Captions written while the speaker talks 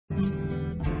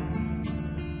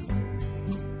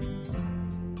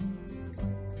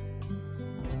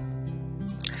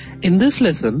In this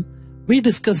lesson, we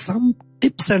discuss some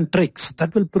tips and tricks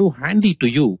that will prove handy to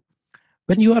you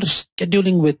when you are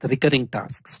scheduling with recurring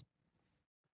tasks.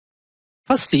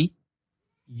 Firstly,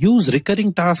 use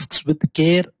recurring tasks with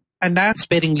care and as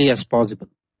sparingly as possible.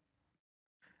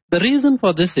 The reason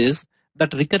for this is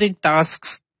that recurring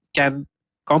tasks can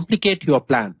complicate your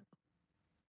plan.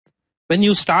 When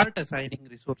you start assigning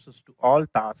resources to all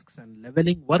tasks and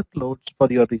leveling workloads for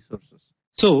your resources.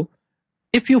 So,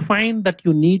 if you find that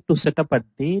you need to set up a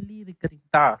daily recurring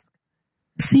task,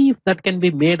 see if that can be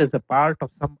made as a part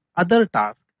of some other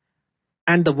task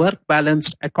and the work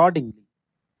balanced accordingly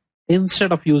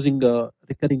instead of using a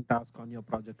recurring task on your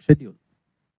project schedule.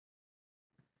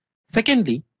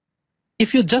 Secondly,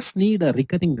 if you just need a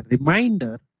recurring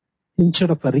reminder instead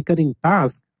of a recurring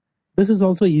task, this is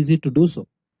also easy to do so.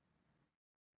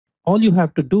 All you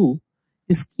have to do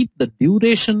is keep the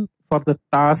duration for the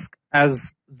task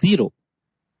as 0.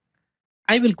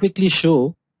 I will quickly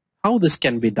show how this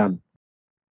can be done.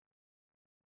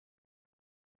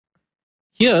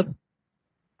 Here,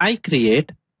 I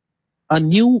create a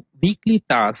new weekly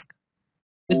task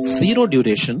with 0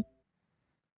 duration,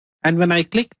 and when I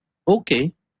click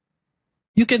OK,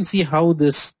 you can see how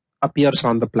this appears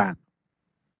on the plan.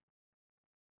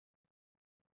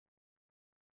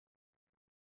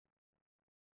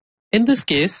 In this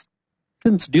case,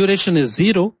 since duration is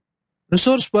 0,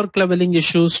 resource work leveling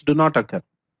issues do not occur.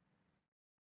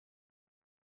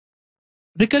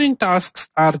 Recurring tasks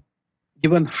are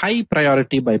given high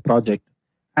priority by project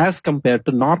as compared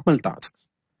to normal tasks.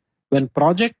 When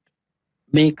project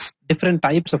makes different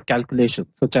types of calculations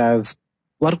such as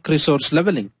work resource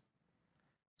leveling.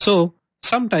 So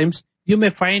sometimes you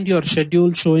may find your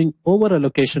schedule showing over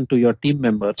allocation to your team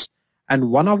members, and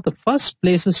one of the first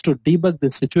places to debug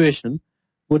this situation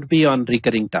would be on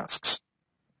recurring tasks.